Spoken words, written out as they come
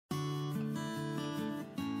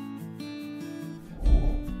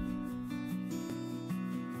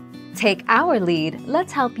Take our lead,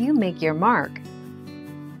 let's help you make your mark.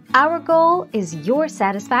 Our goal is your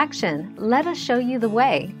satisfaction. Let us show you the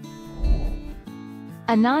way.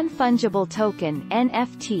 A non-fungible token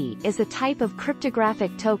 (NFT) is a type of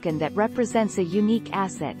cryptographic token that represents a unique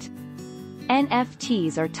asset.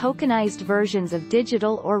 NFTs are tokenized versions of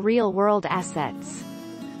digital or real-world assets.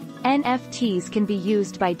 NFTs can be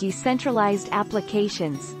used by decentralized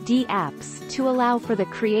applications (DApps) to allow for the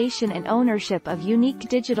creation and ownership of unique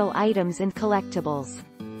digital items and collectibles.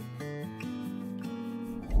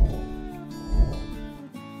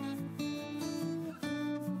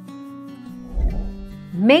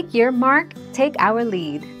 Make your mark, take our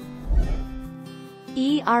lead.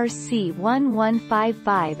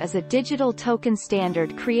 ERC-1155 is a digital token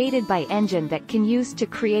standard created by Engine that can use to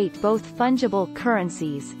create both fungible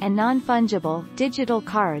currencies and non-fungible digital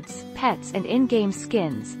cards, pets and in-game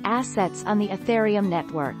skins, assets on the Ethereum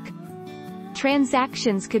network.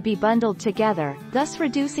 Transactions could be bundled together, thus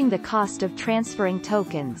reducing the cost of transferring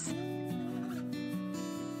tokens.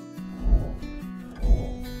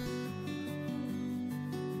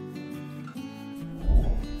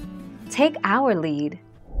 Take our lead.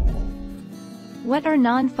 What are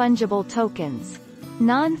non-fungible tokens?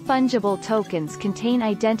 Non-fungible tokens contain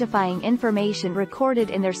identifying information recorded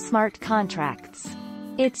in their smart contracts.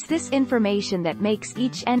 It's this information that makes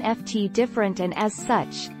each NFT different, and as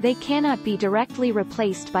such, they cannot be directly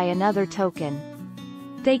replaced by another token.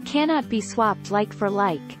 They cannot be swapped like for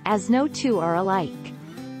like, as no two are alike.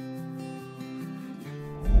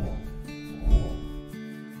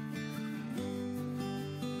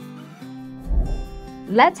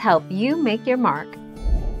 Let's help you make your mark.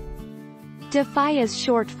 DeFi is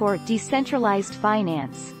short for decentralized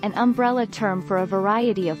finance, an umbrella term for a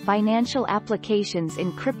variety of financial applications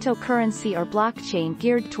in cryptocurrency or blockchain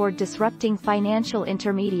geared toward disrupting financial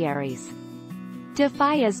intermediaries.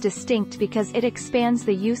 DeFi is distinct because it expands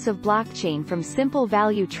the use of blockchain from simple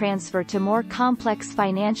value transfer to more complex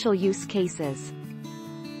financial use cases.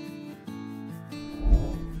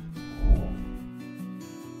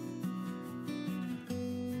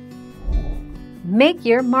 Make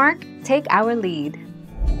your mark, take our lead.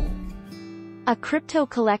 A crypto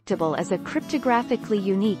collectible is a cryptographically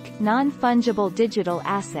unique, non-fungible digital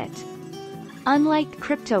asset. Unlike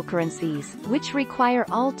cryptocurrencies, which require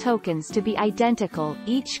all tokens to be identical,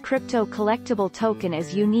 each crypto collectible token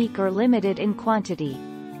is unique or limited in quantity.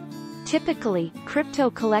 Typically, crypto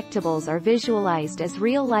collectibles are visualized as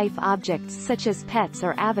real-life objects such as pets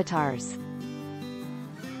or avatars.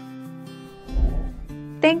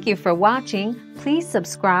 Thank you for watching. Please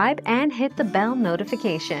subscribe and hit the bell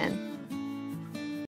notification.